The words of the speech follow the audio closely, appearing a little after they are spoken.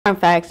Farm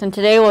Facts, and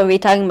today we'll be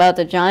talking about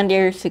the John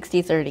Deere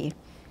 6030.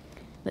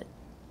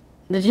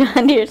 The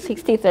John Deere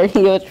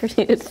 6030 was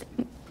produced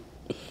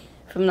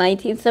from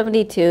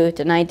 1972 to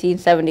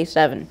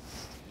 1977.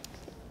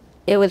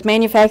 It was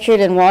manufactured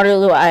in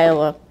Waterloo,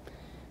 Iowa.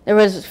 There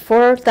was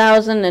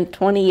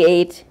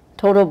 4,028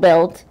 total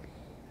built.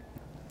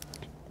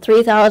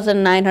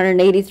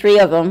 3,983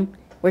 of them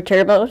were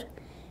turboed,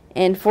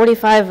 and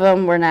 45 of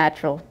them were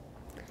natural.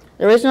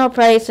 The original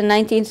price in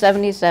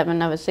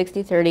 1977 of a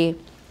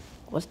 6030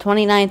 was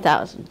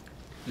 $29,000.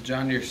 The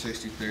John Deere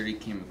 6030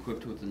 came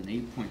equipped with an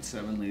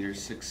 8.7 liter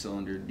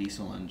 6-cylinder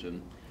diesel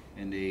engine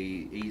and a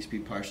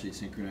 8-speed partially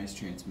synchronized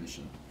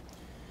transmission.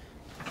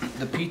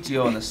 The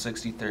PTO in the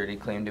 6030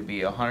 claimed to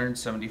be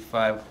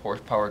 175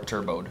 horsepower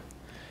turboed,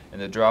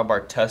 and the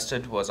drawbar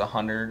tested was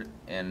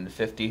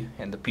 150,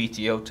 and the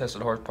PTO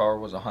tested horsepower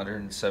was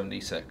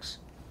 176.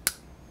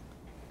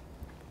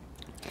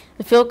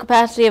 The fuel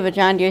capacity of a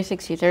John Deere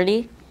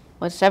 6030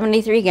 was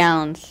 73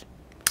 gallons,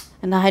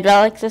 and the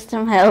hydraulic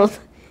system held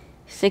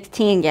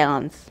 16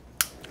 gallons.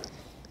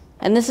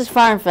 And this is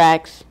Farm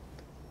Facts.